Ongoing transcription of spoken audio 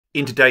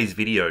In today's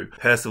video,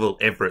 Percival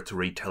Everett's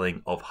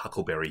retelling of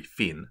Huckleberry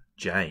Finn,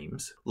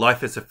 James,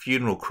 life as a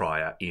funeral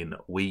crier in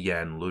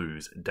Wenyan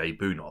Lu's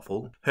debut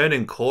novel,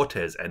 Hernan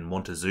Cortez and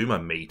Montezuma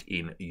meet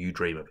in You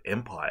Dream of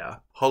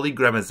Empire, Holly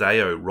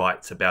Gramazio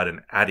writes about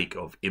an attic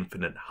of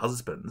infinite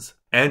husbands,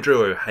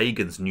 Andrew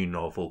O'Hagan's new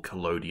novel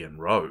Caledonian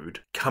Road,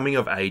 coming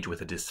of age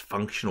with a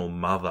dysfunctional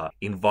mother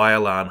in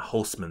Violaine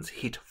Huisman's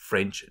hit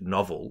French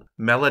novel,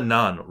 Malla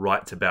Nunn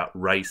writes about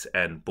race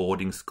and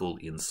boarding school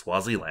in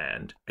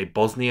Swaziland, a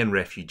Bosnian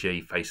refugee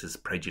faces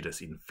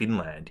prejudice in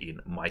Finland in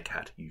My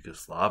Cat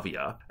Yugoslavia,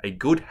 A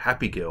Good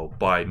Happy Girl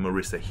by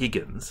Marissa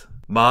Higgins,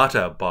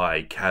 Martyr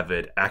by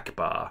Kaveh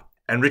Akbar,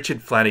 and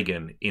Richard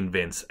Flanagan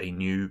invents a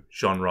new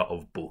genre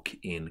of book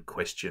in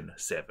Question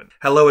 7.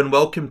 Hello and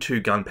welcome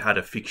to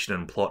Gunpowder Fiction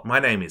and Plot. My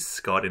name is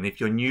Scott, and if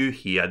you're new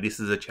here, this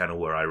is a channel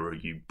where I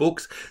review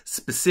books,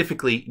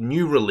 specifically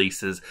new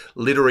releases,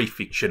 literary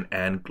fiction,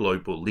 and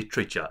global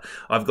literature.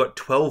 I've got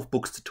 12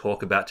 books to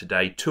talk about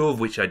today, 2 of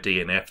which are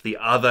DNF, the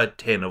other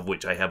 10 of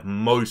which I have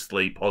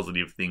mostly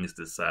positive things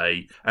to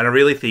say. And I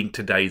really think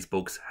today's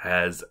books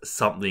has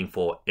something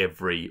for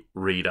every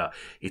reader.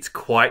 It's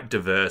quite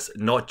diverse,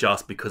 not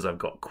just because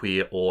I've got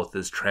queer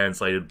authors,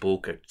 translated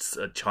book,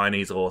 a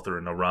Chinese author,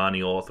 an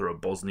Iranian author, a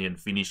Bosnian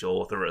Finnish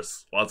author, a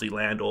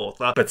Swaziland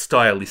author, but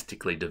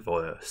stylistically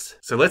diverse.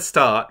 So let's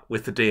start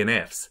with the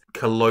DNFs.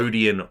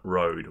 Caledonian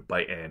Road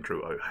by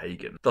Andrew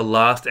O'Hagan. The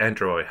last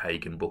Andrew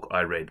O'Hagan book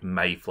I read,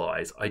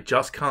 Mayflies, I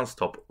just can't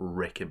stop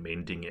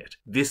recommending it.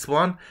 This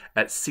one,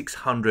 at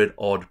 600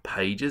 odd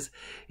pages,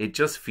 it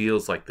just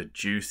feels like the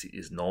juice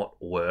is not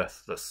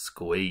worth the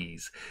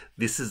squeeze.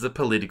 This is a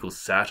political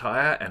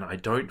satire, and I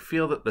don't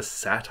feel that the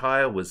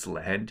satire was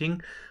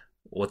landing.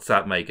 What's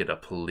that make it, a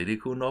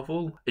political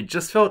novel? It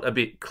just felt a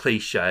bit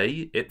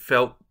cliche. It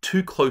felt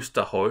too close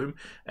to home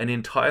and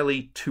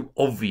entirely too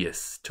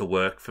obvious to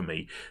work for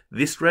me.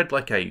 This read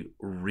like a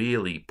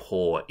really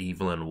poor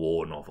Evelyn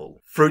Waugh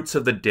novel. Fruits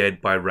of the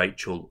Dead by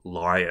Rachel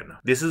Lyon.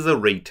 This is a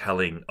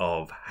retelling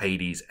of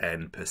Hades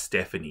and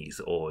Persephone's,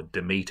 or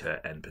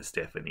Demeter and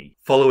Persephone,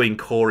 following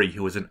Corey,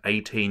 who is an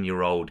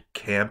 18-year-old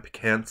camp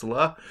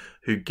counselor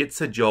who gets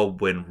a job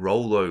when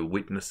Rollo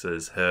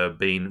witnesses her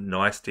being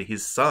nice to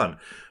his son,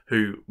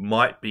 who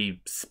might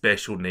be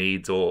special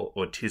needs or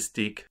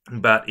autistic,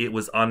 but it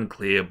was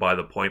unclear by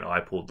the point I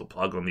pulled the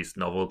plug on this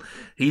novel.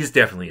 He's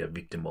definitely a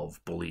victim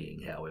of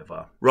bullying,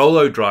 however.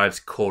 Rollo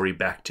drives Corey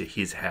back to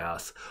his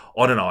house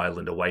on an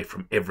island away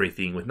from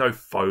everything with no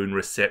phone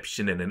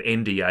reception and an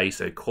NDA,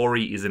 so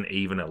Corey isn't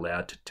even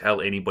allowed to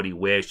tell anybody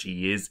where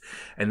she is,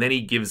 and then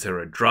he gives her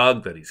a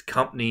drug that his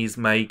company is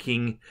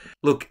making.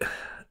 Look,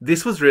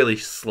 this was really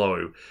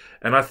slow,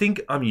 and I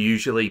think I'm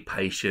usually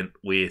patient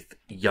with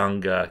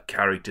younger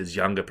characters,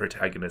 younger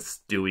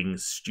protagonists doing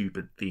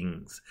stupid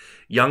things.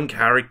 Young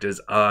characters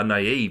are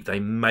naive, they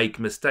make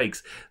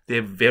mistakes.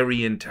 They're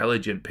very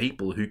intelligent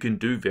people who can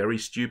do very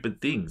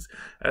stupid things.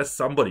 As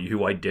somebody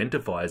who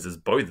identifies as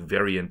both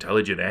very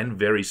intelligent and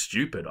very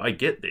stupid, I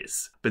get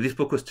this. But this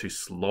book was too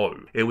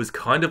slow. It was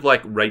kind of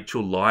like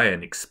Rachel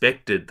Lyon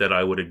expected that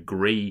I would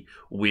agree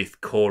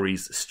with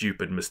Corey's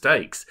stupid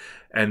mistakes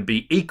and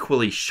be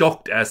equally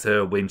shocked as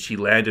her when she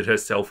landed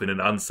herself in an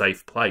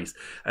unsafe place,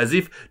 as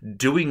if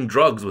doing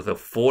drugs with a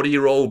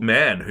 40-year-old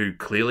man who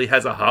clearly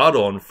has a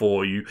hard-on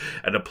for you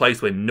at a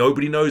place where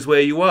nobody knows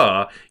where you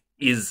are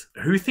is,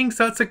 who thinks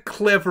that's a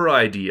clever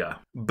idea?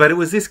 But it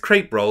was this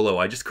creep Rollo,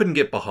 I just couldn't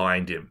get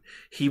behind him.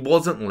 He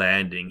wasn't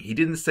landing. He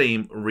didn't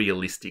seem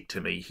realistic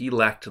to me. He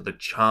lacked the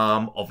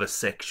charm of a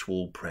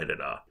sexual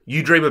predator.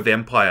 You Dream of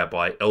Empire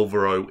by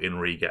Alvaro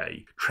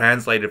Enrigue,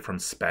 translated from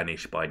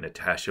Spanish by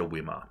Natasha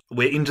Wimmer.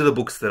 We're into the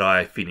books that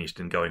I finished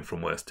and going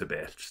from worst to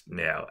best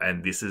now,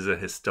 and this is a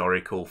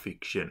historical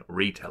fiction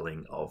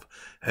retelling of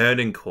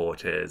Hernan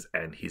Cortez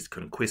and his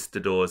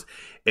conquistadors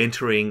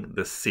entering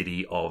the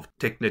city of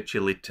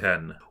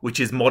Tenochtitlan, which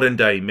is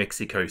modern-day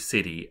Mexico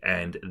City,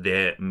 and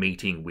their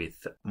meeting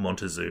with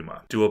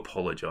Montezuma. Do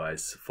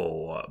apologize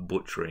for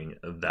butchering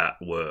that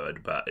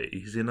word, but it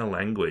is in a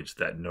language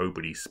that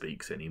nobody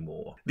speaks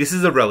anymore. This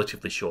is a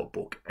relatively short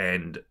book,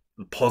 and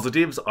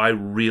positives, I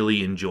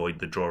really enjoyed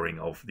the drawing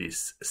of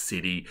this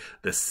city,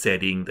 the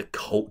setting, the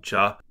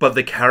culture, but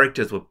the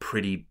characters were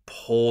pretty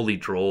poorly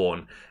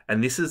drawn,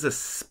 and this is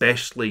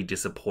especially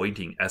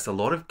disappointing as a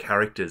lot of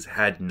characters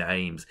had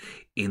names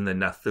in the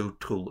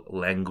Nathutul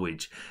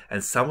language,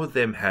 and some of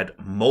them had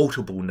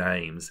multiple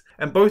names,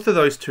 and both of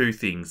those two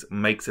things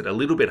makes it a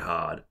little bit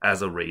hard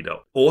as a reader.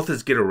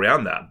 Authors get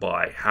around that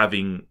by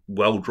having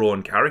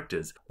well-drawn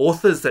characters.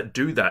 Authors that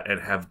do that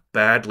and have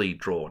badly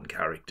drawn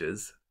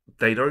characters,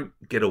 they don't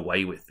get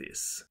away with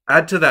this.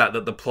 Add to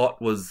that the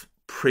plot was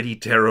pretty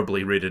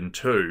terribly written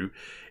too.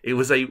 It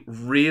was a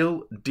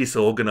real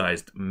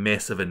disorganized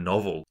mess of a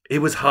novel. It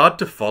was hard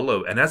to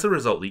follow, and as a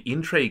result, the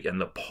intrigue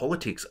and the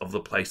politics of the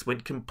place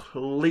went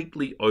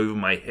completely over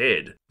my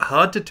head.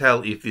 Hard to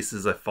tell if this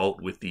is a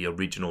fault with the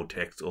original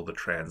text or the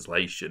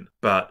translation,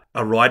 but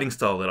a writing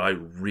style that I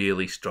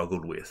really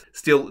struggled with.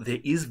 Still, there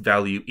is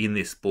value in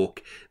this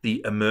book.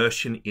 The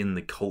immersion in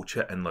the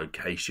culture and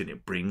location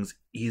it brings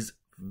is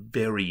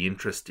very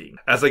interesting.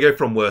 As I go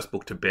from worst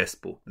book to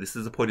best book, this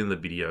is a point in the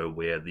video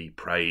where the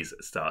praise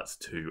starts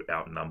to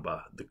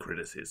outnumber the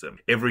criticism.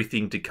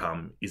 Everything to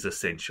Come is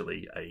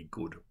essentially a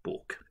good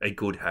book. A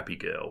Good Happy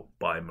Girl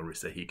by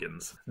Marissa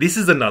Higgins. This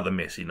is another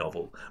messy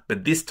novel,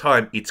 but this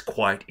time it's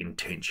quite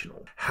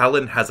intentional.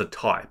 Helen has a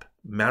type: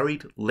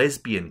 married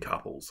lesbian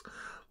couples.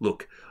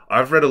 Look,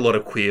 I've read a lot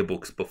of queer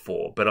books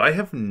before, but I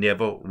have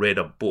never read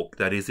a book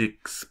that is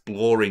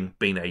exploring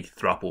being a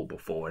throuple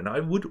before, and I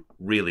would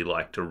really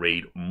like to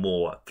read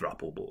more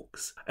throuple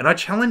books. And I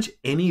challenge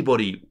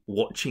anybody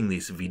watching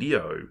this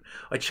video,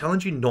 I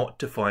challenge you not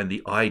to find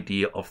the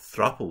idea of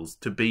throuples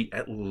to be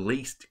at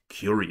least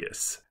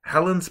curious.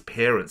 Helen's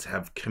parents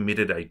have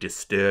committed a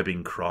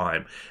disturbing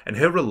crime, and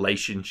her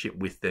relationship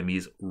with them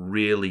is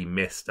really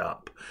messed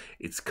up.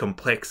 It's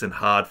complex and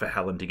hard for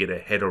Helen to get her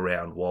head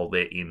around while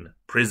they're in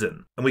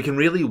prison. And we can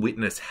really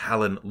witness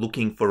Helen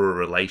looking for a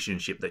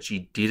relationship that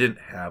she didn't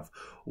have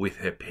with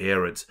her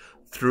parents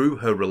through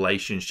her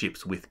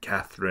relationships with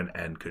Catherine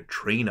and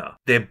Katrina.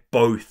 They're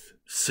both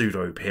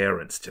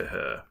pseudo-parents to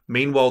her.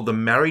 Meanwhile, the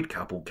married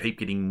couple keep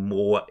getting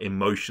more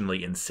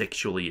emotionally and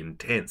sexually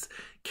intense,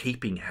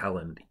 keeping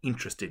Helen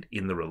interested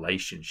in the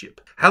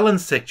relationship.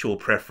 Helen's sexual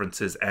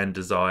preferences and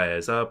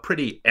desires are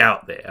pretty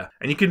out there,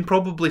 and you can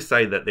probably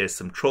say that there's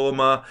some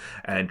trauma,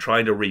 and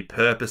trying to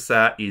repurpose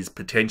that is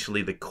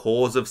potentially the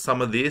cause of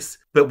some of this.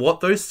 But what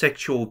those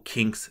sexual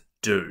kinks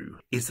do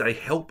is they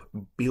help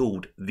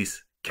build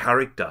this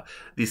character,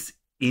 this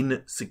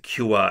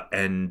insecure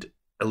and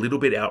a little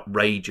bit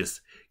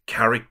outrageous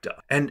character.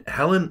 And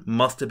Helen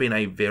must have been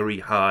a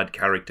very hard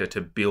character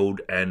to build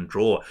and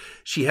draw.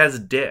 She has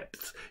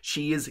depth.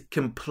 She is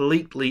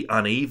completely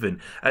uneven,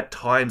 at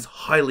times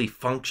highly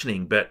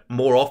functioning, but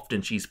more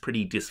often she's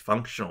pretty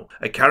dysfunctional.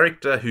 A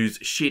character whose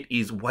shit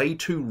is way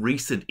too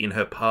recent in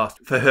her past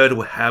for her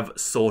to have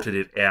sorted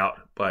it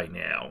out by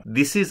now.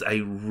 This is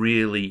a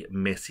really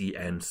messy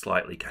and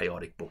slightly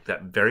chaotic book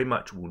that very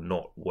much will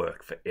not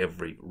work for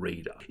every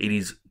reader. It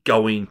is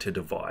going to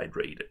divide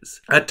readers.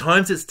 At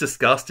times it's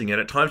disgusting,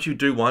 and at times you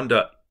do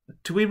wonder,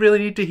 do we really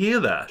need to hear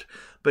that?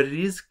 But it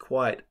is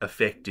quite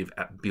effective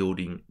at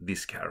building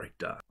this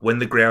character. When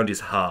the Ground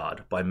is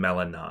Hard by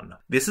Malla Nunn.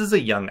 This is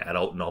a young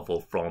adult novel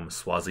from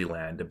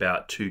Swaziland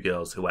about two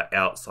girls who are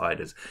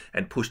outsiders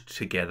and pushed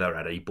together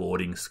at a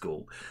boarding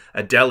school.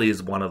 Adele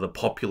is one of the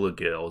popular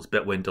girls,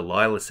 but when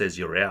Delilah says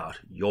you're out,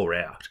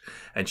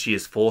 and she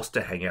is forced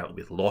to hang out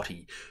with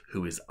Lottie,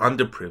 who is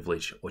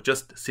underprivileged or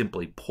just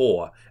simply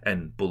poor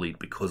and bullied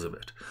because of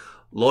it.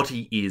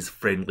 Lottie is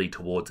friendly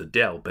towards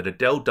Adele, but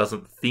Adele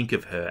doesn't think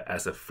of her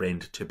as a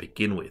friend to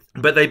begin with.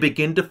 But they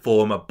begin to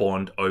form a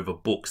bond over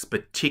books,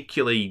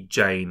 particularly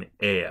Jane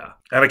Eyre.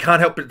 And I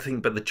can't help but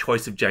think that the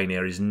choice of Jane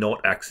Eyre is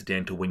not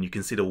accidental when you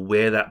consider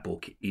where that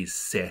book is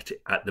set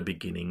at the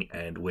beginning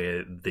and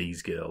where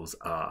these girls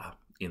are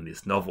in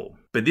this novel.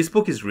 But this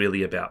book is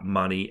really about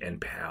money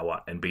and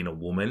power and being a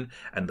woman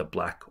and the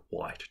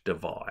black-white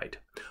divide.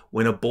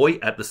 When a boy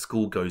at the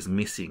school goes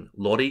missing,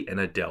 Lottie and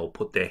Adele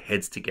put their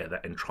heads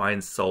together and try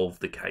and solve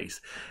the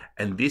case.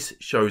 And this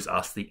shows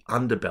us the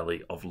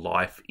underbelly of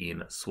life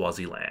in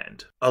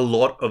Swaziland. A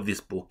lot of this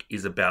book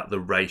is about the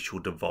racial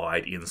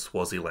divide in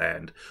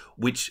Swaziland,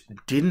 which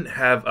didn't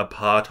have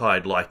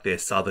apartheid like their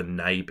southern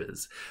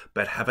neighbours,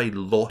 but have a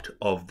lot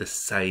of the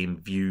same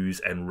views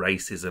and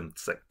racism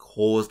that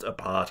caused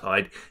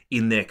apartheid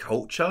in their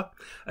culture.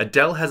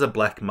 Adele has a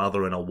black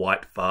mother and a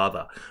white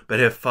father, but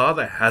her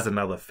father has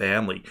another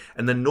family,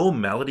 and the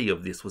normality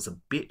of this was a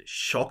bit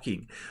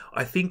shocking.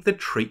 I think the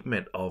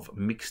treatment of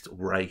mixed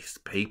race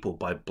people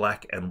by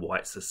black and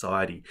white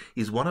society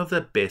is one of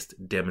the best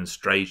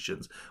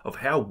demonstrations of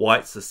how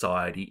white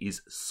society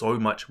is so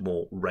much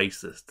more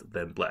racist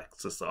than black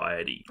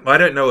society. I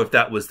don't know if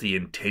that was the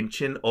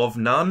intention of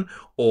Nunn,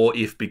 or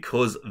if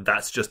because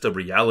that's just a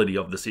reality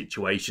of the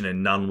situation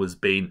and Nunn was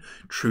being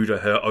true to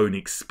her own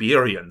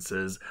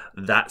experiences,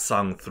 that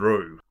sung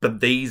through.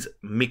 But these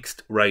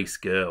mixed race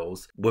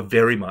girls were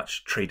very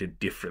much treated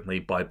differently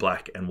by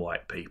black and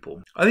white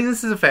people. I think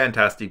this is a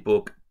fantastic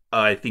book.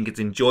 I think it's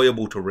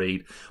enjoyable to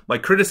read. My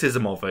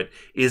criticism of it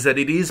is that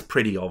it is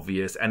pretty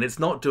obvious and it's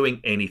not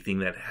doing anything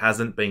that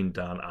hasn't been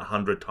done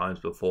 100 times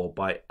before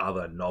by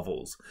other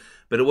novels.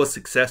 But it was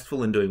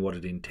successful in doing what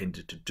it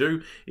intended to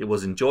do. It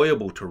was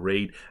enjoyable to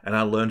read, and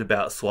I learned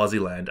about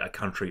Swaziland, a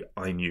country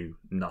I knew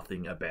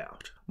nothing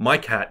about. My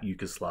Cat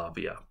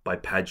Yugoslavia by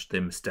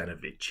Pajtim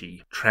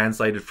Statovci,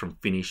 translated from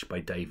Finnish by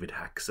David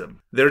Hackson.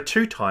 There are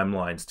two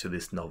timelines to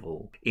this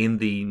novel. In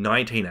the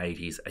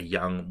 1980s, a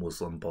young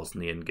Muslim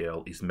Bosnian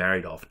girl is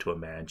married off to a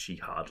man she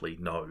hardly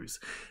knows.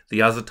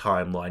 The other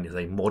timeline is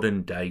a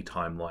modern-day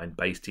timeline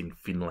based in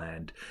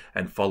Finland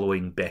and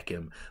following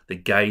Beckham, the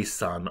gay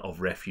son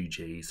of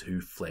refugees who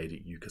fled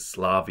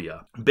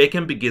Yugoslavia.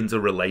 Beckham begins a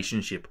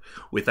relationship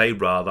with a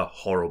rather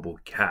horrible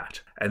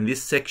cat, and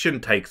this section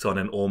takes on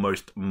an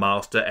almost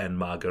Master and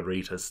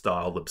Margarita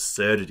style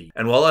absurdity.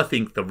 And while I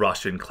think the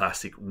Russian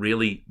classic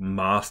really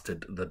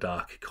mastered the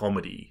dark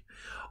comedy,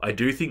 I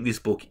do think this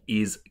book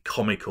is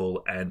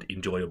comical and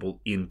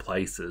enjoyable in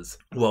places,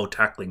 while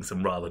tackling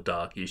some rather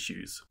dark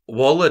issues.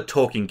 While a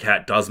talking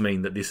cat does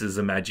mean that this is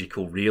a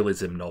magical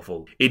realism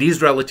novel, it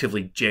is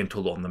relatively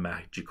gentle on the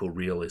magical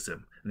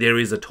realism. There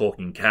is a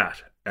talking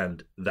cat,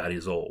 and that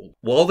is all.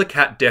 While the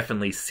cat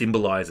definitely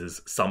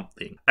symbolises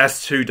something,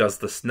 as too does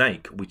the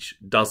snake, which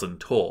doesn't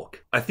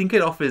talk, I think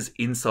it offers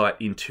insight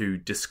into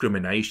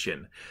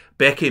discrimination.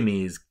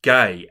 Beckham is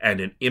gay and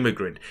an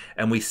immigrant,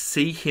 and we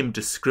see him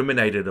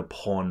discriminated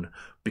upon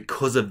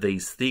because of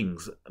these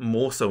things,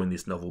 more so in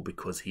this novel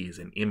because he is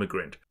an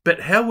immigrant.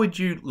 But how would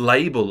you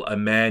label a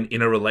man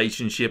in a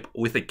relationship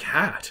with a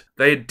cat?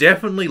 They are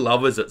definitely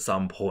lovers at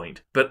some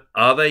point, but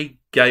are they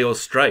gay or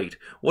straight?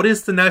 What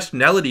is the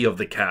nationality of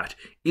the cat?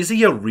 Is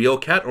he a real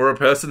cat or a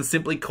person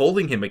simply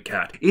calling him a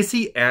cat? Is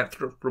he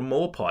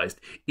anthropomorphized?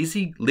 Is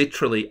he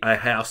literally a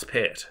house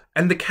pet?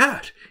 And the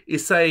cat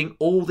is saying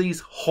all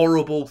these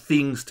horrible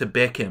things to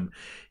Beckham.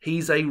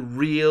 He's a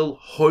real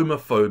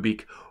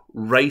homophobic,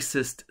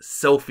 racist,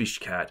 selfish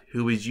cat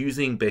who is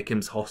using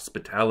Beckham's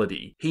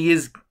hospitality. He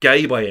is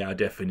gay by our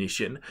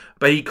definition,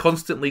 but he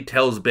constantly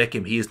tells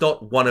Beckham he is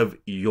not one of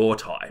your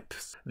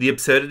types. The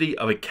absurdity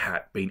of a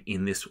cat being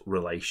in this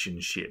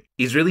relationship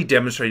is really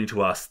demonstrating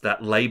to us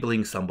that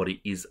labeling somebody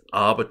is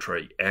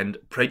arbitrary and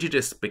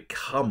prejudice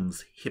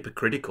becomes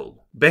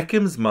hypocritical.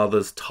 Beckham's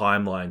mother's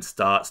timeline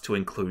starts to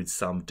include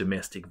some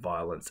domestic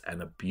violence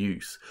and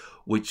abuse,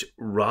 which,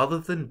 rather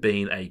than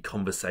being a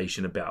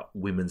conversation about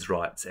women's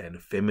rights and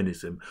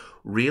feminism,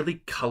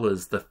 really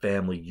colours the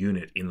family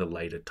unit in the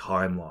later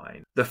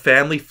timeline. The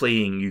family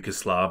fleeing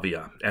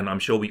Yugoslavia, and I'm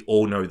sure we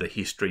all know the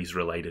histories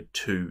related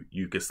to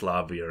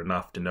Yugoslavia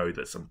enough to know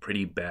that some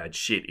pretty bad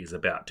shit is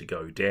about to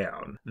go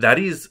down. That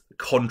is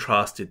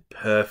contrasted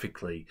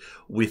perfectly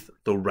with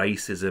the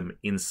racism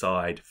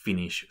inside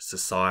Finnish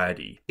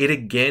society. It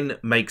again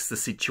makes the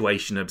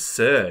situation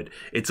absurd.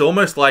 It's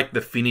almost like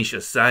the Finnish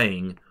are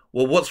saying,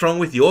 well, what's wrong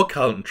with your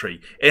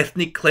country?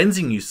 Ethnic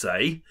cleansing, you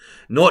say?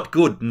 Not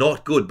good,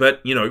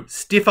 but,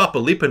 stiff upper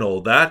lip and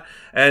all that.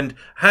 And,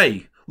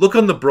 hey, look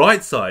on the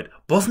bright side.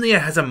 Bosnia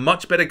has a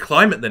much better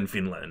climate than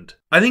Finland.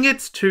 I think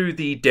it's to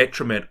the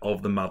detriment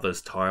of the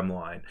mother's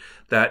timeline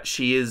that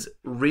she is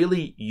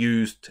really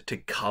used to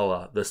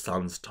colour the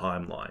son's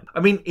timeline. I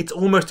mean, it's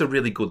almost a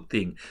really good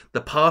thing.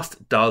 The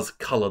past does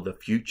colour the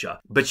future,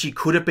 but she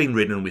could have been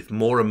written with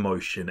more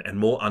emotion and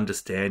more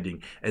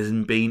understanding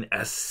and been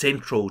as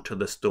central to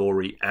the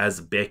story as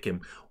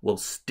Beckham, while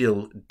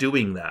still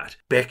doing that.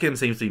 Beckham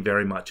seems to be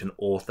very much an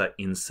author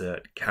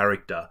insert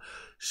character,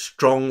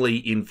 strongly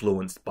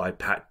influenced by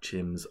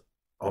Pajtim's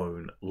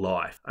own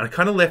life. And I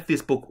kind of left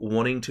this book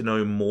wanting to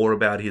know more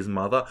about his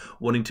mother,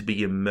 wanting to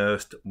be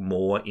immersed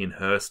more in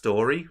her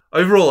story.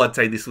 Overall, I'd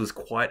say this was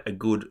quite a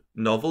good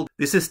novel.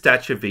 This is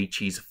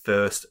Statovci's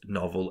first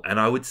novel,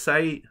 and I would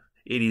say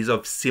it is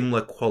of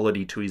similar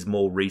quality to his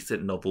more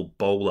recent novel,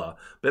 Bowler,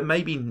 but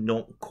maybe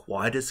not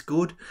quite as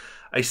good.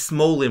 A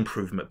small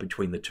improvement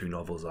between the two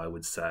novels, I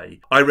would say.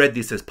 I read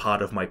this as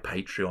part of my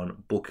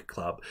Patreon book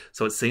club,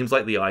 so it seems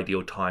like the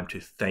ideal time to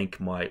thank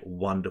my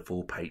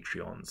wonderful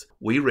Patreons.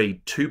 We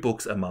read 2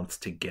 books a month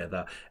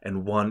together,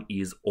 and one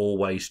is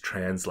always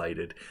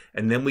translated,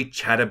 and then we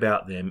chat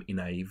about them in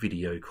a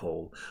video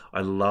call.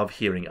 I love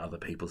hearing other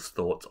people's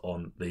thoughts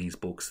on these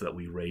books that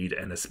we read,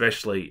 and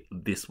especially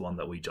this one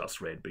that we just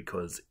read,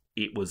 because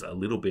it was a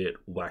little bit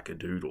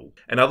wackadoodle.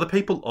 And other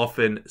people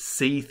often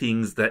see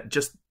things that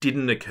just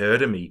didn't occur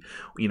to me.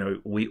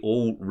 We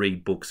all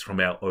read books from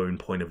our own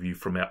point of view,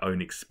 from our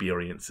own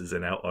experiences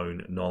and our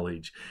own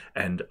knowledge.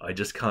 And I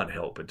just can't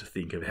help but to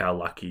think of how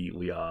lucky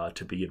we are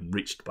to be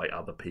enriched by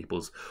other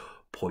people's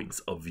points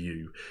of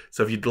view.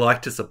 So if you'd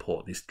like to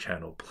support this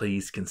channel,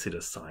 please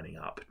consider signing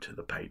up to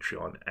the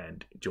Patreon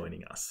and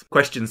joining us.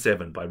 Question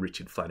 7 by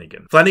Richard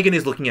Flanagan. Flanagan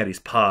is looking at his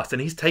past,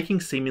 and he's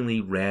taking seemingly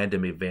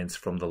random events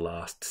from the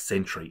last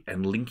century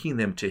and linking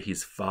them to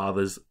his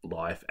father's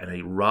life and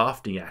a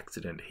rafting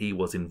accident he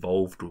was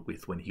involved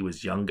with when he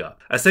was younger.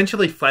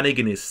 Essentially,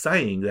 Flanagan is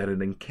saying that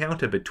an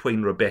encounter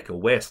between Rebecca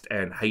West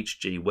and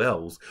H.G.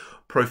 Wells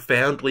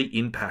profoundly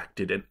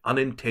impacted and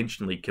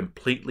unintentionally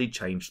completely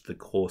changed the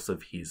course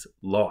of his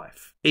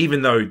life,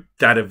 even though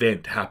that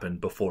event happened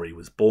before he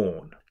was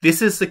born.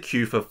 This is the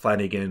cue for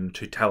Flanagan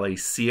to tell a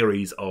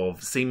series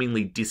of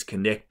seemingly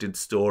disconnected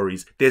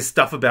stories. There's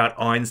stuff about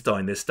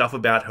Einstein, there's stuff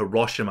about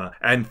Hiroshima,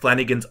 and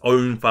Flanagan's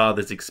own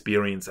father's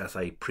experience as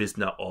a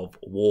prisoner of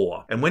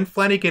war. And when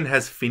Flanagan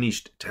has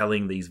finished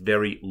telling these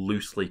very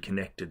loosely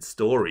connected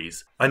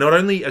stories, I not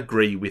only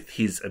agree with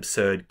his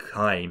absurd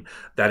claim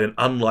that an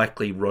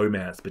unlikely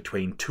romance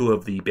between 2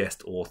 of the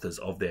best authors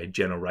of their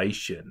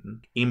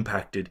generation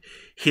impacted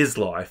his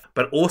life,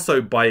 but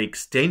also by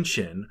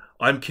extension,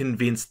 I'm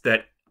convinced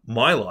that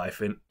my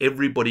life and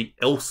everybody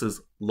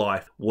else's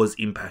life was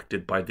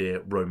impacted by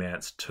their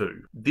romance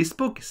too. This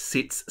book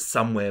sits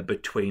somewhere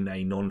between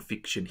a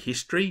non-fiction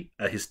history,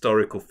 a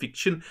historical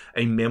fiction,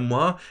 a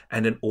memoir,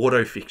 and an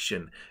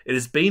autofiction. It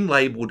has been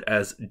labelled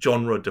as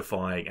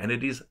genre-defying, and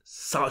it is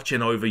such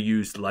an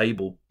overused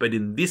label, but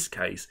in this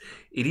case,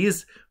 it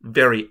is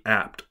very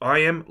apt. I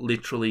am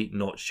literally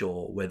not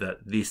sure whether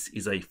this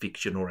is a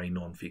fiction or a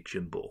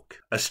non-fiction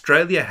book.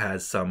 Australia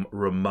has some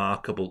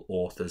remarkable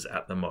authors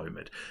at the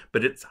moment,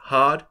 but it's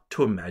hard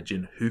to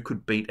imagine who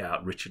could beat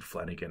out Richard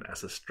Flanagan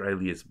as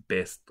Australia's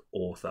best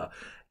author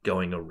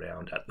going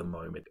around at the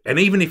moment. And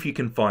even if you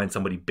can find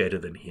somebody better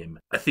than him,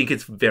 I think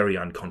it's very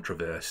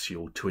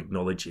uncontroversial to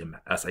acknowledge him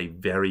as a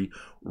very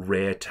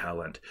rare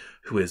talent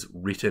who has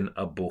written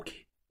a book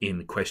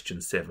in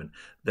Question 7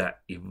 that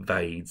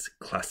evades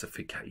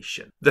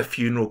classification. The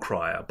Funeral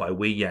Crier by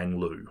Wenyan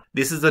Lu.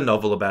 This is a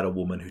novel about a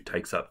woman who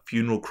takes up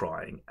funeral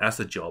crying as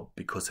a job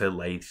because her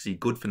lazy,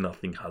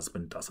 good-for-nothing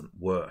husband doesn't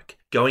work.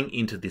 Going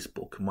into this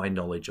book, my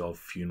knowledge of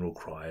funeral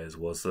criers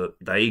was that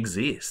they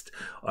exist.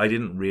 I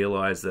didn't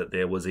realise that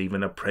there was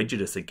even a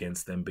prejudice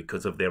against them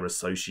because of their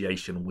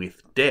association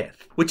with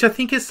death, which I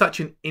think is such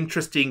an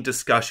interesting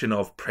discussion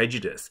of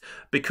prejudice,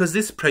 because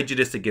this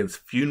prejudice against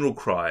funeral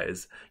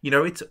criers,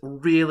 it's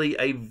really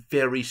a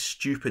very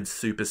stupid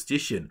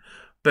superstition.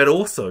 But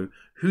also,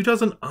 who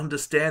doesn't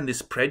understand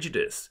this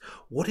prejudice?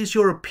 What is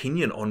your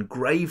opinion on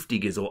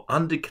gravediggers or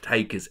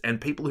undertakers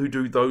and people who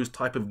do those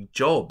type of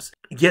jobs?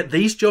 Yet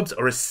these jobs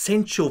are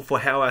essential for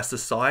how our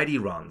society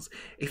runs.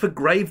 If a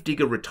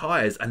gravedigger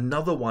retires,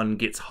 another one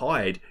gets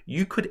hired,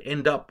 you could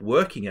end up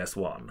working as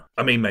one.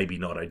 I mean, maybe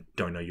not, I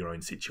don't know your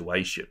own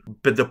situation.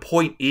 But the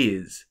point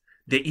is,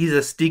 there is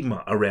a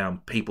stigma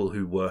around people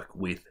who work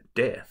with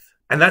death.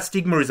 And that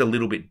stigma is a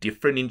little bit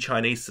different in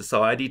Chinese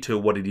society to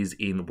what it is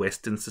in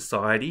Western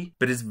society,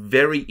 but it's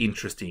very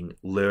interesting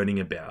learning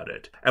about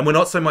it. And we're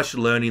not so much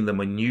learning the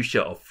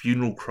minutiae of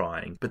funeral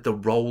crying, but the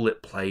role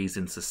it plays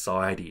in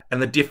society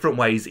and the different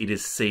ways it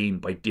is seen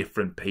by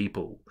different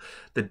people.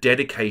 The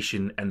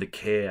dedication and the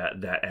care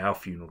that our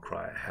funeral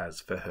crier has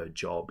for her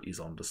job is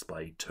on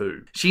display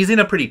too. She's in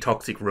a pretty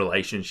toxic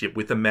relationship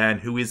with a man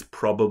who is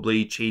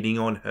probably cheating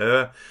on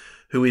her,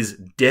 who is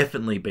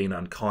definitely been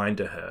unkind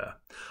to her.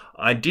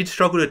 I did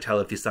struggle to tell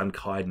if this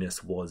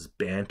unkindness was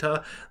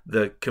banter,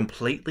 the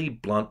completely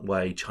blunt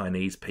way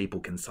Chinese people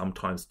can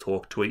sometimes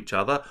talk to each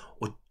other,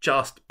 or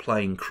just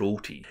plain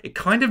cruelty. It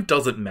kind of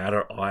doesn't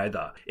matter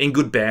either. In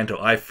good banter,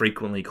 I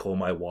frequently call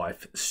my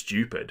wife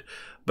stupid.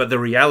 But the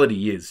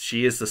reality is,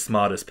 she is the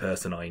smartest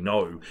person I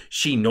know.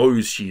 She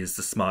knows she is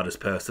the smartest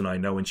person I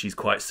know, and she's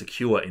quite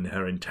secure in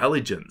her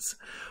intelligence.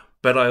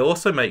 But I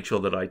also make sure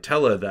that I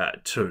tell her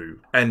that too.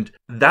 And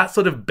that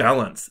sort of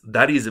balance,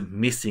 that is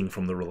missing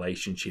from the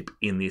relationship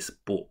in this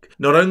book.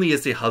 Not only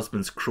is the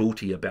husband's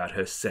cruelty about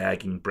her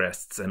sagging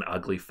breasts and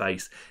ugly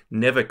face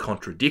never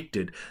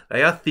contradicted,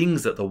 they are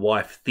things that the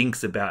wife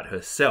thinks about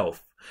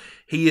herself.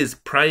 He is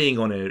preying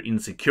on her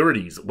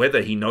insecurities,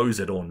 whether he knows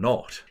it or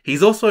not.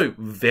 He's also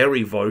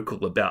very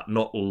vocal about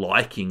not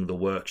liking the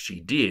work she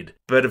did,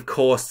 but of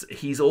course,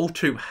 he's all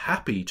too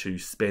happy to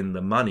spend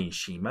the money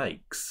she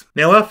makes.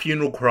 Now, our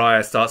funeral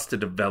crier starts to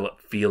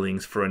develop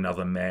feelings for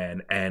another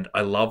man, and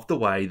I love the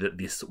way that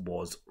this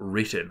was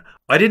written.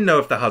 I didn't know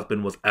if the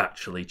husband was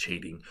actually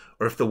cheating,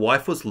 or if the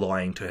wife was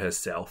lying to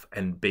herself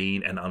and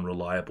being an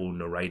unreliable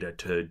narrator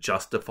to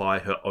justify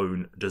her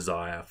own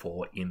desire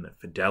for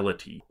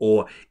infidelity,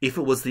 or if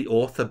it was the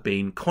author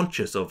being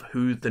conscious of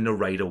who the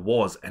narrator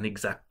was and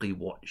exactly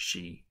what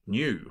she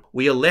knew.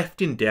 We are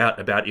left in doubt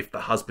about if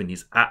the husband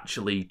is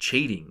actually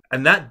cheating,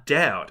 and that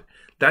doubt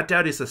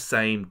is the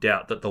same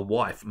doubt that the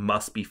wife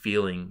must be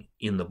feeling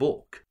in the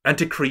book. And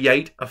to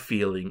create a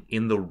feeling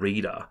in the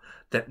reader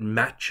that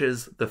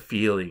matches the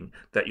feeling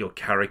that your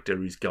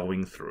character is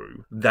going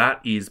through,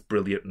 that is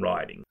brilliant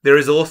writing. There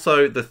is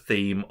also the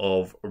theme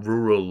of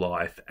rural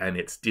life and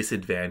its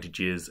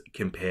disadvantages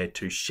compared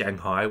to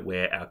Shanghai,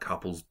 where our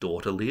couple's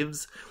daughter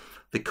lives.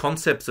 The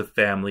concepts of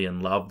family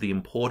and love, the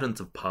importance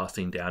of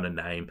passing down a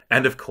name,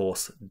 and of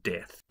course,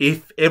 death.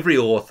 If every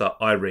author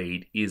I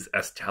read is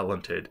as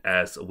talented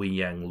as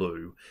Wenyan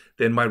Lu,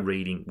 then my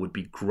reading would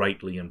be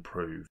greatly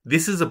improved.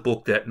 This is a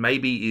book that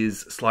maybe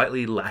is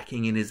slightly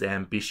lacking in his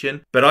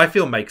ambition, but I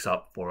feel makes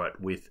up for it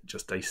with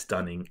just a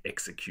stunning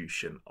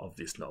execution of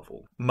this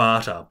novel.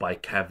 Martyr by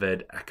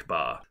Kaveh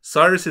Akbar.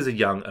 Cyrus is a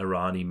young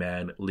Irani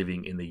man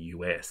living in the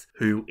US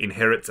who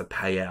inherits a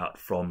payout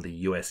from the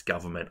US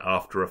government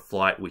after a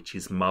flight which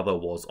his mother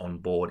was on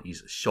board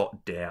is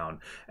shot down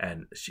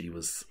and she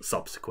was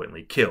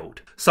subsequently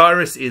killed.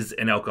 Cyrus is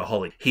an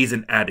alcoholic. He's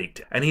an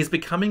addict and he's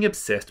becoming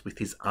obsessed with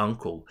his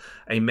uncle,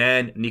 a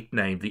man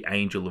nicknamed the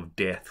Angel of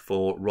Death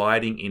for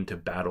riding into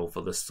battle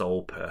for the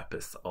sole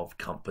purpose of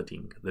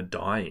comforting the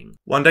dying.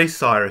 One day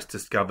Cyrus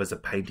discovers a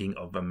painting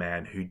of a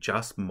man who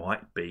just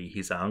might be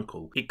his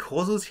uncle. It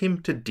causes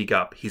him to dig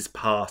up his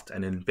past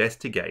and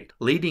investigate,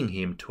 leading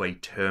him to a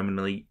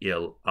terminally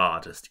ill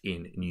artist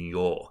in New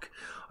York.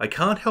 I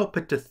can't help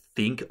but to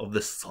think of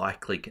the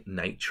cyclic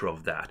nature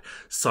of that.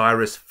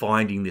 Cyrus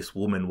finding this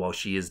woman while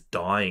she is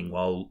dying,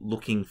 while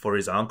looking for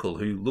his uncle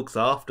who looks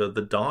after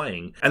the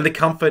dying, and the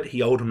comfort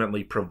he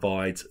ultimately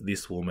provides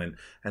this woman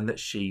and that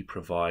she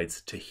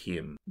provides to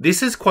him.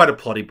 This is quite a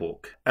plotty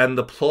book, and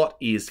the plot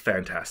is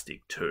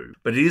fantastic too,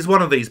 but it is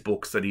one of these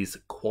books that is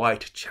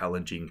quite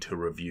challenging to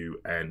review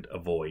and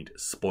avoid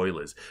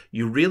spoilers.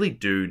 You really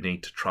do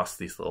need to trust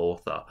this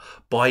author,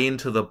 buy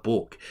into the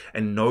book,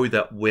 and know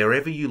that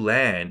wherever you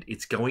land,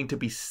 it's going to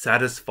be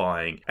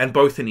satisfying and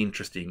both an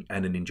interesting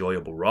and an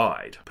enjoyable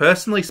ride.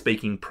 Personally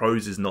speaking,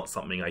 prose is not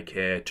something I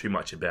care too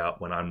much about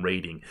when I'm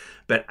reading,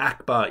 but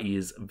Akbar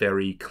is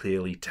very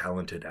clearly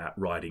talented at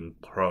writing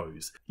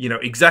prose. You know,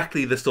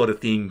 exactly the sort of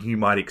thing you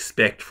might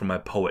expect from a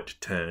poet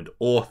turned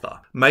author.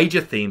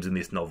 Major themes in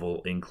this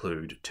novel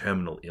include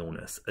terminal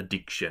illness,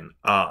 addiction,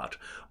 art,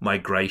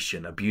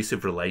 migration,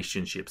 abusive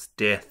relationships,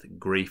 death,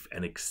 grief,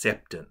 and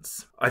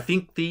acceptance. I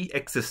think the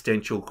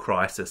existential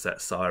crisis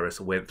that Cyrus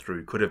went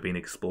through could have been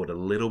explored a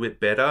little bit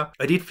better.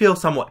 I did feel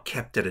somewhat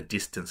kept at a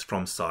distance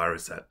from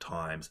Cyrus at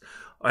times.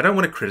 I don't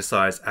want to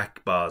criticise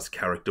Akbar's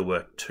character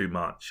work too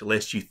much,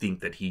 lest you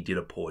think that he did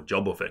a poor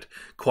job of it.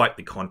 Quite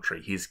the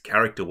contrary, his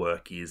character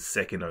work is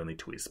second only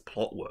to his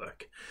plot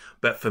work.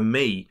 But for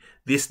me,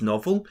 this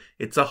novel,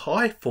 it's a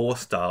high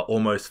 4-star,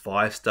 almost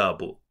 5-star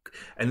book.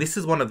 And this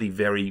is one of the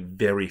very,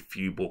 very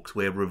few books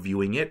where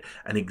reviewing it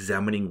and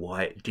examining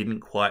why it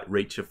didn't quite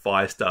reach a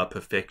 5-star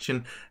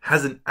perfection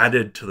hasn't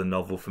added to the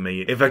novel for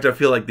me. In fact, I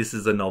feel like this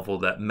is a novel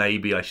that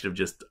maybe I should have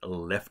just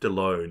left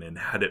alone and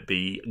had it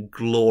be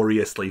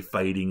gloriously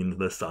fading into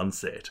the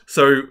sunset.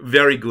 So,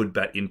 very good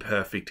but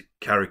imperfect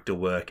character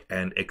work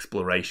and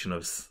exploration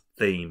of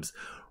themes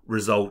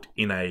result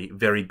in a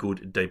very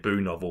good debut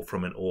novel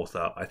from an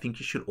author I think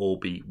you should all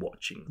be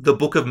watching. The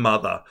Book of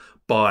Mother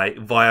by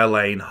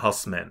Violaine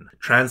Huisman,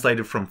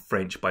 translated from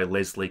French by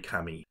Leslie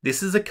Camhi.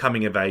 This is a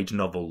coming-of-age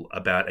novel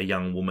about a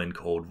young woman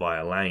called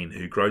Violaine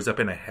who grows up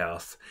in a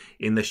house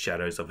in the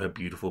shadows of her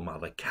beautiful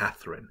mother,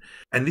 Catherine.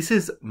 And this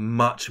is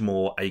much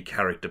more a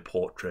character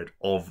portrait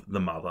of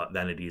the mother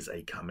than it is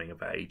a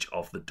coming-of-age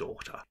of the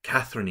daughter.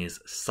 Catherine is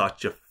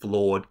such a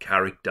flawed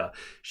character.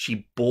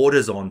 She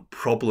borders on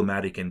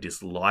problematic and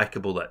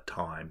dislikable at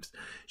times.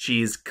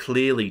 She is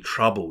clearly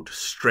troubled,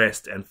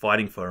 stressed, and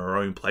fighting for her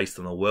own place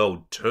in the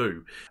world too.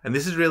 And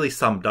this is really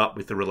summed up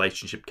with the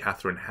relationship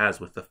Catherine has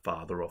with the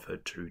father of her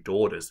 2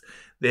 daughters.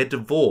 They're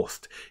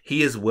divorced.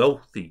 He is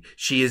wealthy.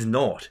 She is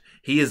not.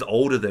 He is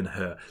older than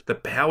her. The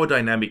power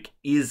dynamic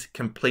is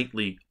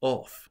completely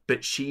off.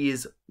 But she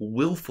is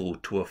willful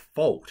to a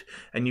fault.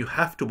 And you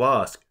have to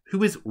ask,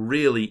 who is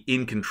really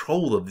in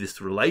control of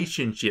this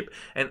relationship,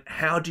 and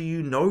how do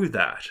you know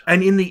that?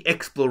 And in the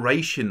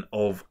exploration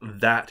of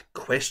that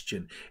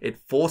question, it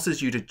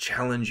forces you to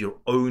challenge your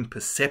own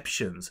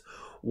perceptions.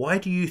 Why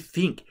do you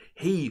think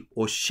he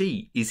or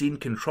she is in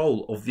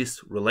control of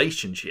this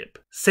relationship?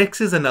 Sex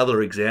is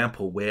another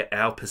example where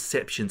our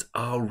perceptions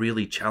are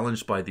really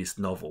challenged by this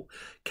novel.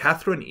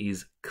 Catherine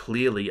is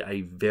clearly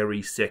a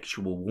very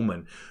sexual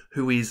woman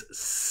who is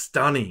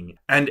stunning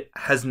and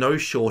has no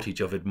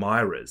shortage of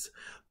admirers.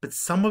 But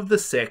some of the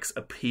sex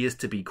appears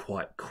to be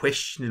quite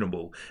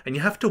questionable, and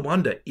you have to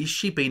wonder, is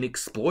she being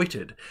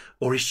exploited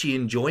or is she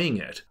enjoying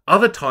it?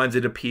 Other times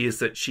it appears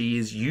that she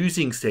is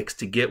using sex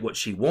to get what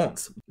she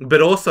wants.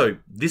 But also,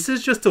 this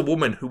is just a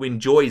woman who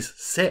enjoys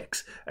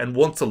sex and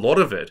wants a lot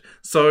of it.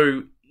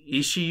 So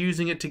is she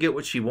using it to get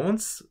what she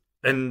wants?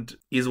 And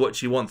is what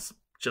she wants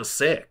just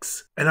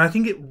sex? And I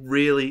think it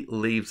really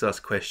leaves us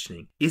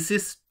questioning, is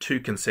this 2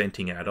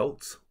 consenting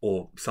adults,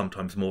 or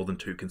sometimes more than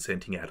 2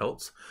 consenting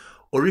adults?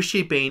 Or is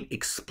she being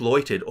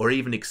exploited or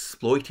even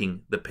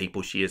exploiting the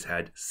people she has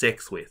had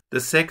sex with? The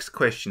sex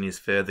question is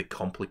further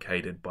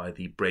complicated by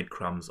the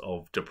breadcrumbs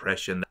of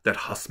depression that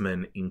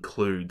Huisman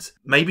includes.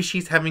 Maybe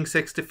she's having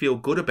sex to feel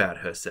good about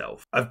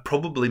herself. I've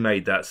probably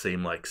made that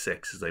seem like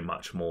sex is a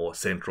much more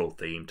central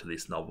theme to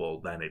this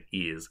novel than it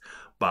is,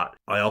 but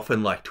I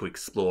often like to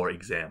explore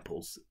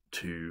examples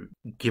to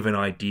give an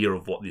idea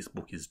of what this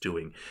book is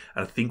doing.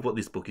 And I think what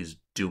this book is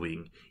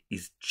doing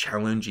is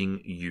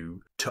challenging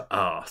you to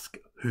ask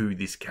who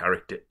this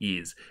character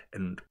is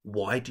and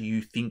why do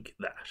you think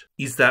that?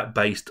 Is that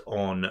based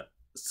on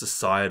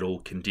societal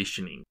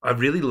conditioning? I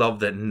really love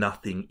that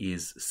nothing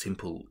is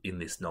simple in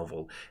this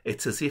novel.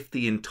 It's as if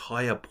the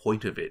entire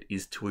point of it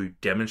is to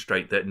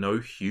demonstrate that no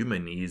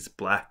human is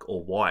black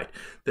or white,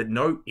 that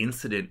no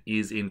incident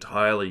is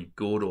entirely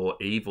good or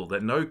evil,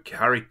 that no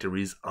character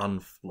is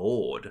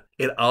unflawed.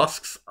 It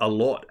asks a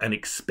lot and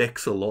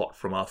expects a lot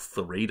from us,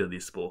 the reader,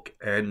 this book,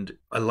 and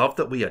I love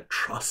that we are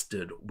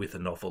trusted with a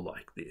novel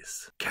like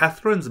this.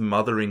 Catherine's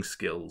mothering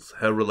skills,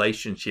 her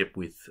relationship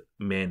with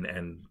men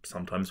and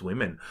sometimes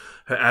women,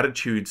 her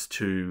attitudes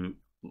to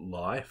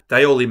life,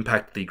 they all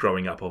impact the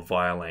growing up of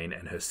Violaine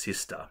and her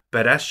sister.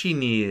 But as she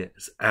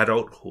nears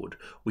adulthood,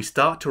 we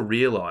start to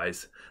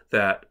realise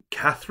that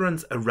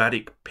Catherine's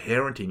erratic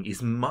parenting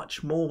is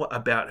much more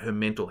about her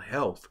mental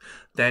health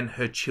than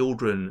her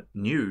children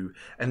knew,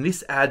 and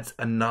this adds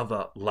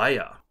another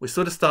layer. We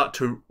sort of start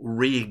to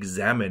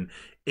re-examine,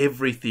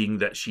 everything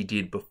that she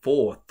did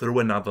before through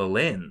another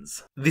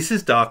lens. This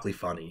is darkly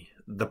funny.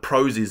 The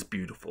prose is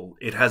beautiful.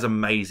 It has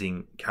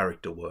amazing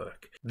character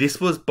work.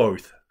 This was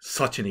both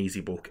such an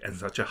easy book and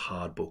such a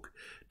hard book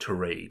to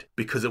read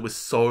because it was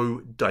so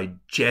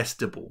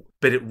digestible,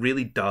 but it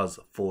really does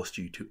force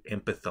you to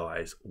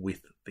empathize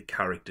with the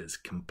characters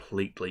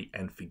completely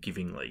and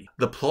forgivingly.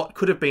 The plot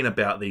could have been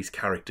about these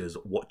characters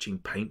watching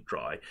paint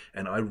dry,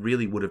 and I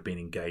really would have been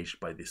engaged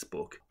by this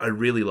book. I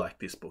really like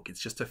this book.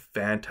 It's just a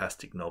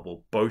fantastic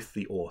novel. Both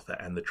the author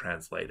and the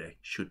translator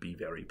should be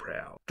very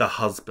proud. The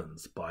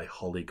Husbands by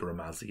Holly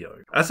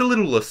Gramazio. As a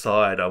little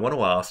aside, I want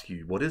to ask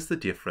you, what is the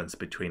difference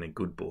between a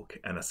good book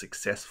and a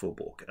successful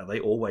book? Are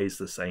they always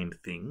the same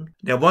thing?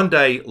 Now, one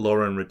day,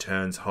 Lauren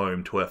returns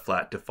home to her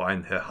flat to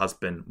find her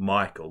husband,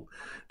 Michael.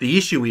 The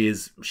issue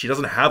is she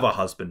doesn't have a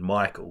husband,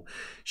 Michael.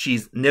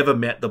 She's never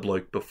met the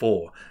bloke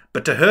before.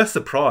 But to her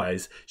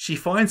surprise, she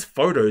finds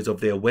photos of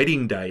their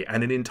wedding day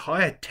and an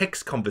entire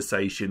text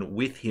conversation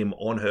with him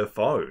on her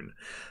phone.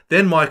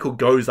 Then Michael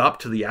goes up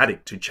to the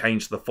attic to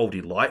change the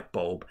faulty light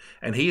bulb,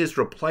 and he is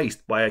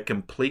replaced by a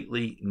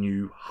completely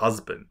new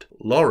husband.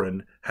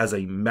 Lauren has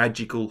a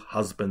magical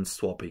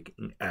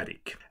husband-swapping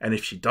attic. And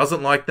if she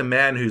doesn't like the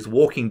man who's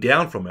walking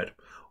down from it,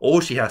 all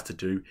she has to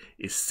do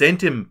is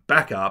send him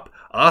back up,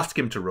 ask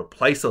him to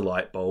replace a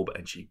light bulb,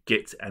 and she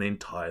gets an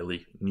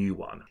entirely new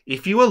one.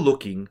 If you are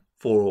looking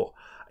for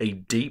a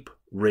deep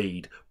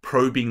read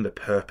probing the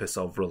purpose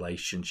of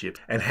relationships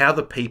and how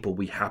the people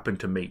we happen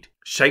to meet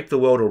shape the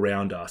world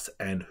around us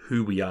and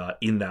who we are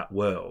in that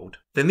world,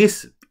 then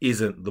this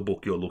isn't the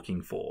book you're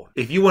looking for.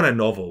 If you want a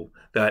novel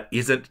that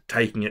isn't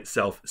taking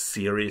itself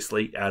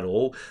seriously at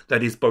all,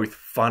 that is both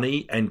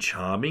funny and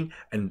charming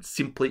and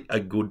simply a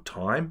good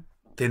time,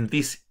 then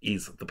this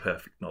is the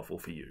perfect novel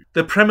for you.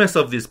 The premise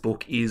of this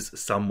book is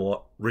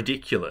somewhat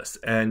ridiculous,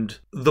 and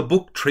the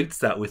book treats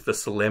that with the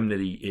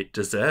solemnity it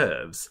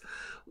deserves.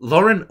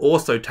 Lauren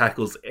also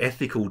tackles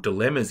ethical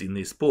dilemmas in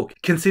this book,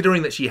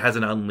 considering that she has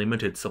an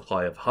unlimited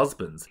supply of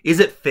husbands. Is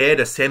it fair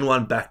to send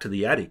one back to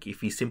the attic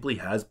if he simply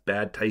has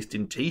bad taste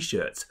in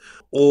t-shirts?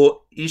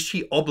 Or is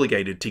she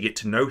obligated to get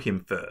to know him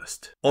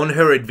first? On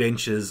her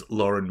adventures,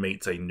 Lauren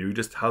meets a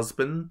nudist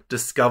husband,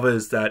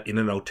 discovers that in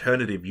an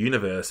alternative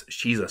universe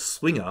she's a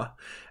swinger,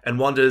 and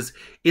wonders,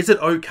 is it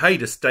okay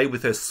to stay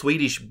with her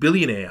Swedish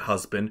billionaire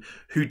husband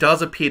who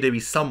does appear to be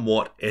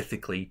somewhat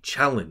ethically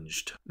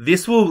challenged?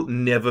 This will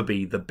never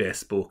be the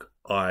best book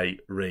I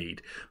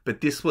read,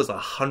 but this was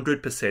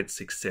 100%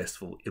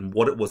 successful in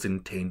what it was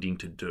intending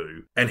to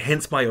do, and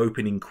hence my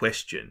opening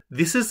question.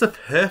 This is the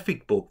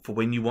perfect book for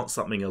when you want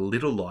something a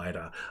little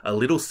lighter, a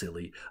little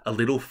silly, a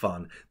little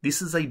fun.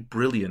 This is a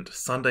brilliant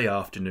Sunday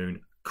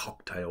afternoon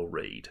cocktail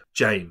read.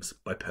 James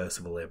by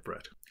Percival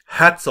Everett.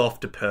 Hats off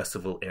to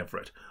Percival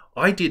Everett.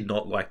 I did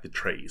not like the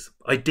trees.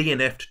 I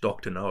DNF'd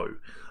Dr. No.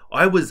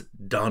 I was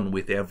done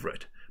with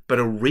Everett. But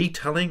a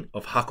retelling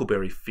of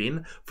Huckleberry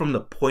Finn from the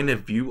point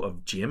of view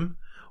of Jim?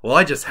 Well,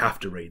 I just have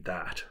to read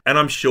that. And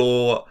I'm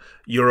sure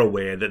you're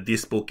aware that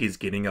this book is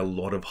getting a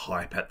lot of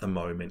hype at the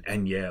moment.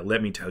 And yeah,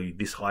 let me tell you,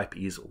 this hype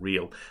is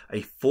real.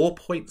 A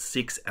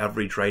 4.6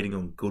 average rating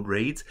on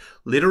Goodreads.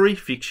 Literary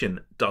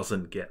fiction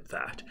doesn't get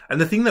that. And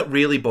the thing that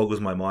really boggles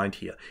my mind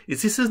here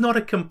is this is not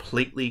a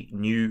completely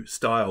new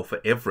style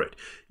for Everett.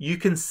 You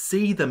can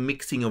see the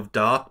mixing of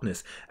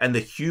darkness and the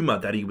humour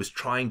that he was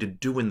trying to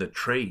do in the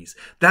trees.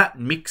 That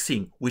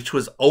mixing, which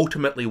was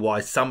ultimately why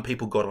some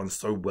people got on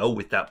so well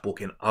with that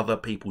book and other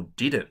people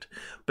didn't.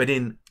 But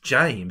in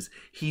James,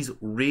 he's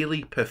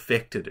really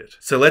perfected it.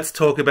 So let's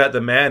talk about the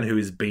man who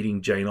is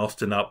beating Jane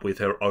Austen up with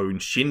her own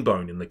shin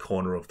bone in the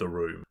corner of the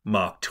room,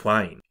 Mark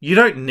Twain. You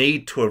don't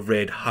need to have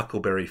read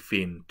Huckleberry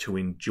Finn to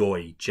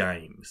enjoy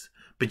James,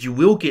 but you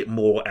will get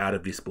more out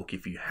of this book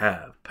if you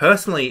have.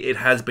 Personally, it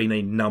has been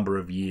a number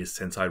of years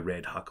since I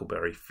read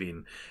Huckleberry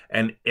Finn,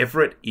 and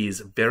Everett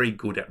is very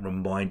good at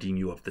reminding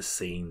you of the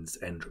scenes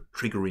and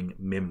triggering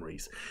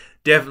memories.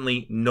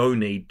 Definitely no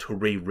need to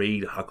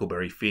reread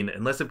Huckleberry Finn,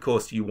 unless of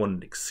course you want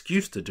an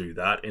excuse to do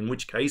that, in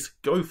which case,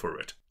 go for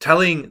it.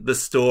 Telling the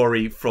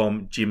story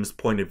from Jim's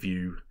point of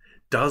view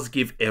does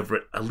give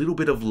Everett a little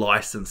bit of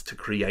license to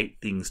create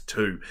things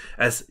too,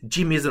 as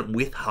Jim isn't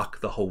with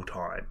Huck the whole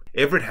time.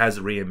 Everett has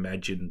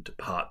reimagined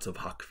parts of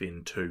Huck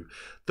Finn too,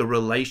 the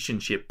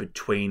relationship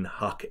between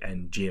Huck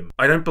and Jim.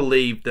 I don't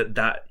believe that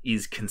that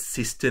is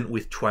consistent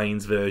with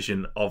Twain's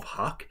version of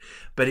Huck,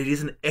 but it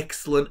is an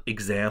excellent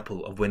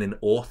example of when an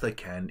author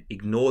can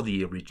ignore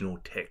the original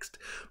text,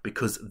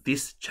 because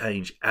this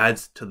change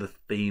adds to the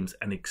themes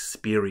and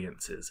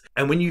experiences.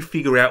 And when you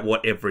figure out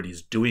what Everett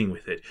is doing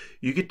with it,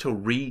 you get to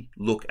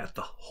re-look at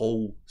the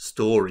whole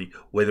story,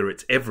 whether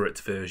it's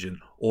Everett's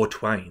version or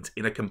Twain's,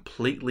 in a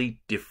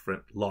completely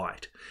different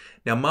light.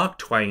 Now, Mark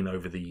Twain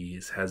over the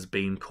years has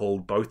been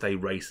called both a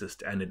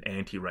racist and an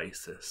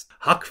anti-racist.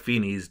 Huck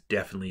Finn is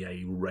definitely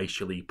a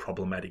racially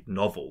problematic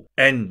novel.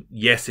 And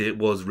yes, it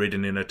was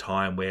written in a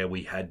time where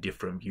we had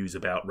different views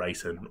about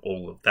race and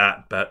all of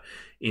that, but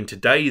in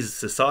today's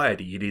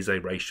society, it is a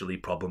racially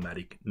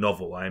problematic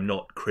novel. I am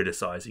not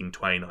criticising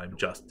Twain, I'm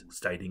just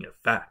stating a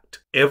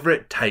fact.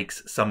 Everett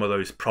takes some of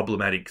those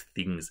problematic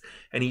things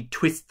and he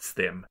twists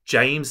them.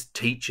 James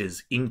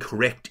teaches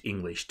incorrect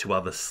English to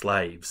other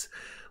slaves,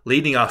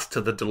 leading us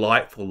to the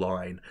delightful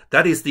line,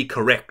 "That is the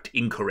correct,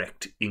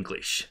 incorrect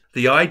English."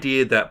 The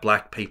idea that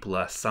black people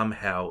are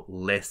somehow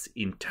less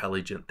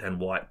intelligent than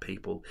white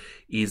people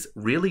is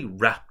really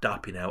wrapped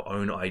up in our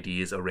own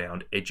ideas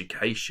around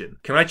education.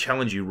 Can I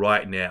challenge you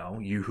right now,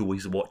 you who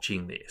is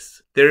watching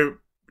this? There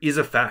is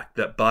a fact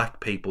that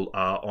black people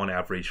are on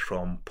average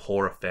from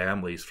poorer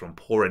families, from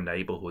poorer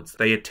neighbourhoods.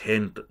 They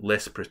attend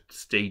less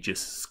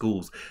prestigious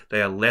schools.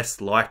 They are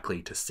less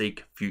likely to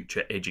seek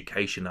future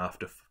education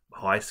after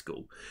high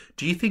school.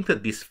 Do you think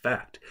that this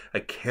fact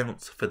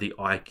accounts for the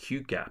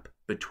IQ gap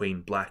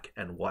between black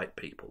and white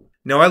people?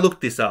 Now, I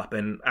looked this up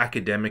and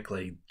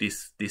academically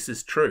this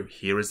is true.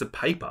 Here is a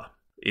paper.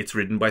 It's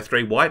written by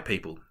 3 white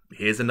people.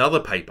 Here's another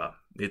paper.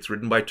 It's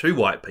written by 2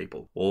 white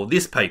people. Or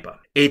this paper.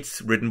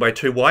 It's written by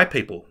 2 white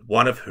people,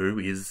 one of who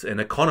is an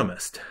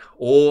economist.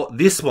 Or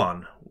this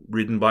one,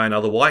 written by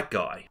another white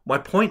guy. My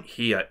point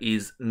here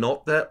is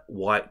not that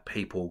white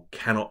people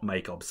cannot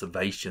make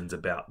observations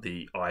about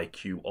the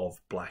IQ of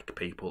black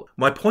people.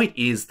 My point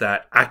is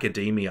that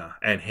academia,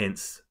 and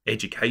hence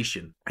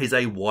education, is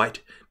a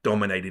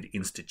white-dominated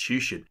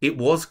institution. It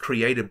was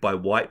created by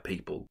white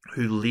people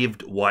who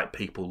lived white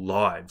people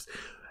lives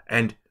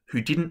and who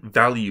didn't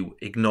value,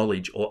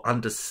 acknowledge, or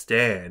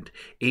understand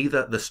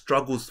either the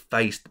struggles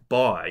faced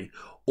by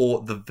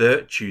or the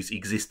virtues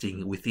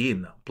existing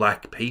within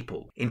black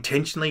people.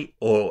 Intentionally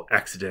or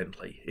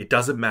accidentally, it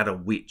doesn't matter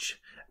which,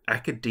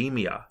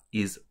 academia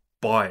is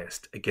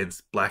biased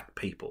against black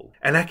people.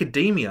 And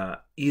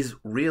academia is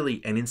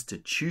really an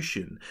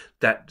institution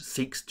that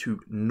seeks to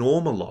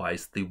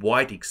normalize the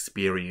white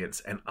experience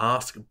and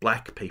ask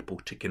black people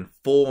to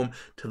conform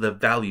to the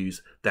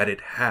values that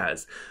it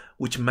has,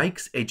 which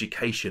makes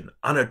education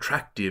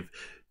unattractive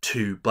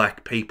to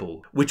black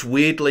people, which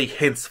weirdly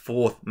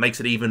henceforth makes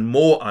it even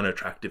more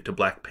unattractive to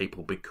black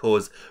people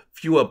because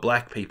fewer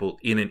black people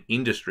in an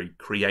industry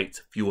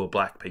creates fewer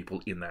black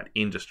people in that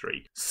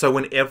industry. So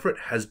when Everett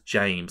has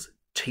James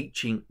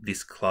teaching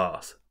this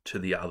class to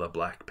the other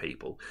black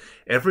people,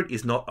 Everett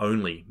is not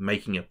only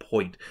making a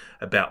point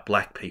about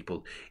black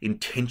people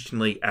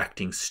intentionally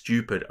acting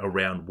stupid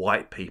around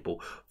white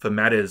people for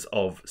matters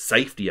of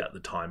safety at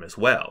the time as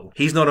well.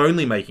 He's not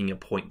only making a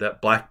point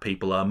that black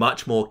people are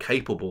much more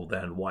capable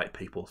than white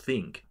people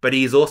think, but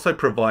he is also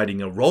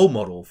providing a role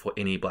model for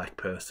any black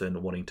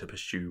person wanting to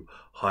pursue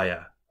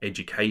higher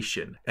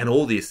education. And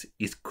all this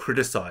is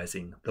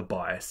criticising the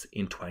bias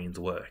in Twain's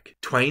work.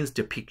 Twain's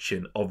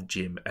depiction of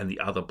Jim and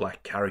the other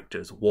black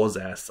characters was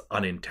as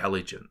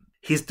unintelligent.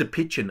 His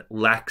depiction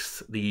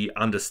lacks the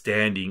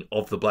understanding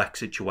of the black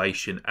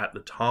situation at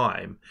the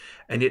time,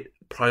 and it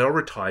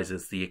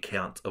prioritises the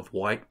accounts of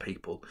white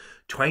people.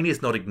 Twain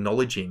is not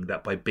acknowledging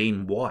that by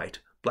being white,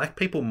 black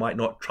people might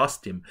not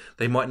trust him.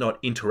 They might not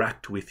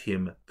interact with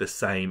him the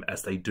same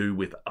as they do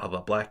with other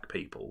black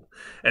people.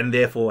 And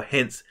therefore,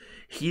 hence,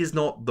 he is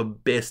not the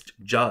best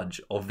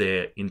judge of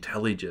their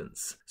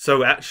intelligence.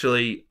 So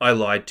actually, I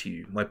lied to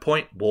you. My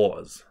point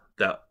was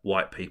that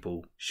white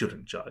people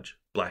shouldn't judge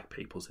black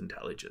people's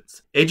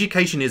intelligence.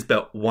 Education is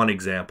but one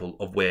example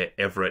of where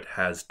Everett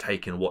has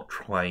taken what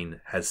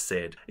Twain has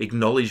said,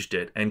 acknowledged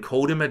it, and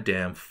called him a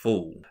damn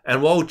fool.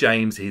 And while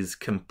James is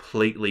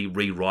completely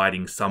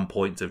rewriting some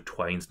points of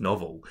Twain's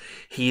novel,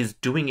 he is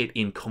doing it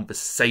in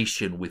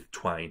conversation with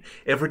Twain.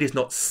 Everett is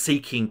not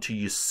seeking to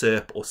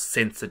usurp or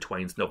censor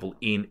Twain's novel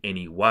in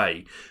any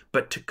way,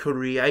 but to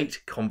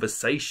create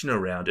conversation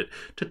around it,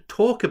 to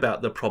talk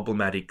about the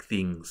problematic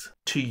things,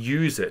 to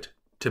use it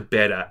to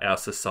better our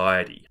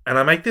society. And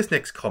I make this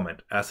next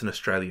comment as an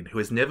Australian who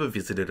has never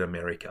visited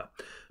America,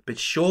 but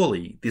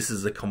surely this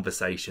is a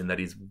conversation that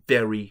is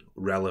very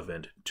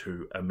relevant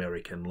to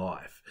American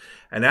life.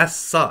 And as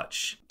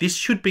such, this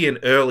should be an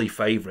early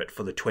favourite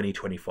for the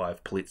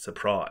 2025 Pulitzer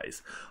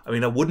Prize. I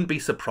mean, I wouldn't be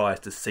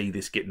surprised to see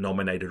this get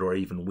nominated or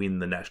even win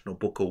the National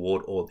Book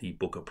Award or the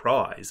Booker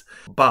Prize.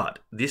 But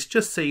this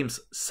just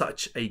seems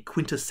such a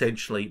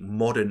quintessentially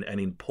modern and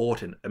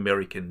important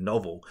American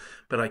novel,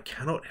 but I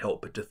cannot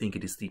help but to think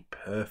it is the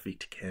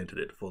perfect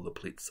candidate for the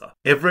Pulitzer.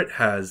 Everett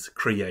has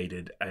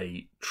created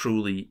a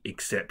truly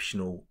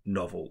exceptional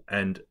novel,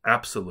 and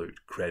absolute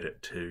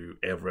credit to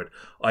Everett.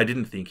 I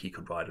didn't think he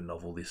could write a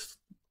novel this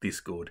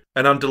good.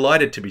 And I'm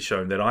delighted to be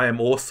shown that I am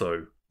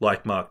also,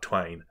 like Mark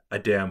Twain, a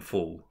damn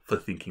fool for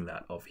thinking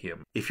that of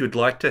him. If you'd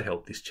like to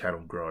help this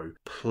channel grow,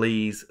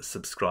 please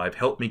subscribe.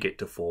 Help me get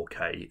to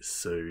 4K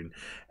soon.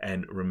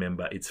 And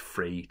remember, it's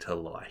free to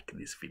like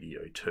this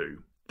video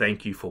too.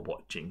 Thank you for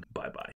watching. Bye bye.